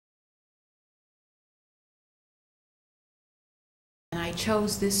I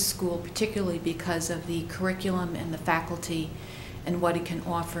chose this school particularly because of the curriculum and the faculty and what it can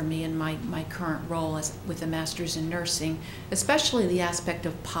offer me in my current role with a master's in nursing, especially the aspect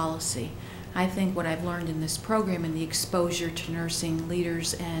of policy. I think what I've learned in this program and the exposure to nursing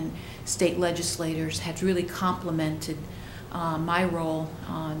leaders and state legislators has really complemented my role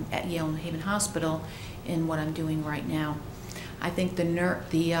at Yale New Haven Hospital in what I'm doing right now. I think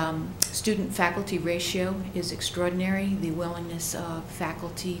the student-faculty ratio is extraordinary. The willingness of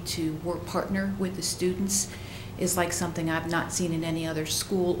faculty to partner with the students is like something I've not seen in any other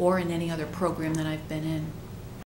school or in any other program that I've been in.